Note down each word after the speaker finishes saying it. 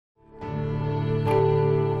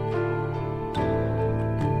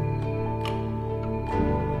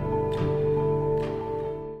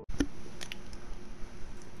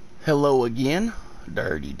Hello again,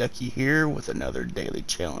 Dirty Ducky here with another daily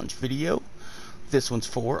challenge video. This one's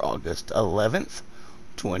for August 11th,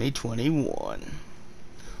 2021.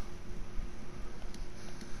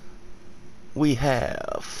 We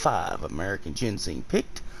have 5 American ginseng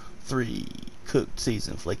picked, 3 cooked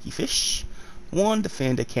seasoned flaky fish, 1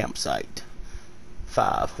 defend a campsite,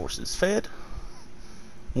 5 horses fed,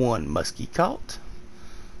 1 muskie caught,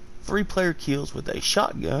 3 player kills with a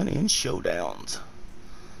shotgun in showdowns.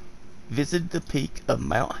 Visited the peak of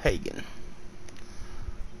Mount Hagen.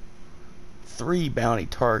 3 bounty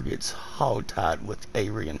targets hog-tied with a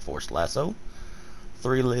reinforced lasso.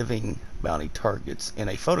 3 living bounty targets in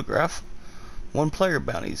a photograph. 1 player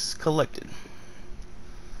bounties collected.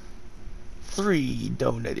 3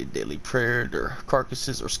 donated daily predator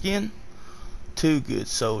carcasses or skin. 2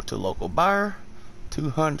 goods sold to local buyer.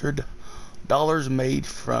 $200 made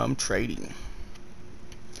from trading.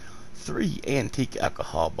 3 antique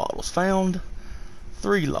alcohol bottles found,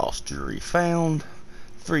 3 lost jewelry found,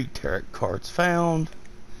 3 tarot cards found,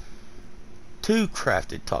 2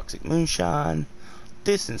 crafted toxic moonshine,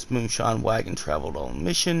 distance moonshine wagon traveled on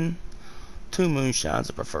mission, 2 moonshines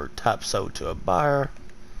of preferred type sold to a buyer,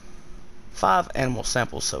 5 animal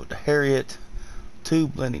samples sold to Harriet, 2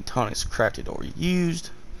 blending tonics crafted or used,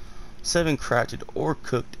 7 crafted or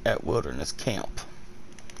cooked at wilderness camp.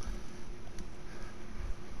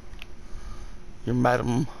 Your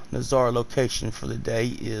Madam Nazar location for the day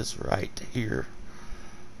is right here,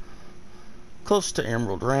 close to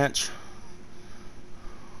Emerald Ranch.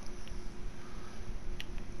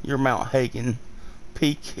 Your Mount Hagen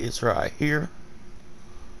peak is right here,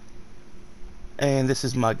 and this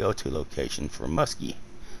is my go-to location for muskie,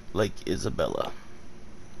 Lake Isabella.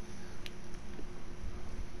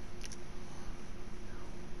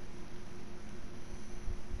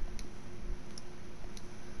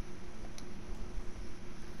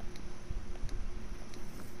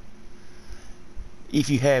 If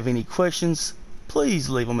you have any questions, please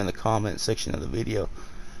leave them in the comment section of the video.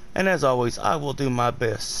 And as always, I will do my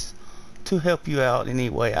best to help you out any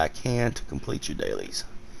way I can to complete your dailies.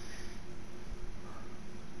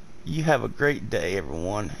 You have a great day,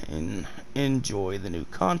 everyone, and enjoy the new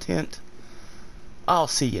content. I'll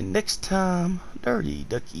see you next time. Dirty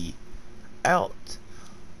Ducky out.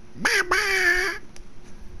 Bye bye.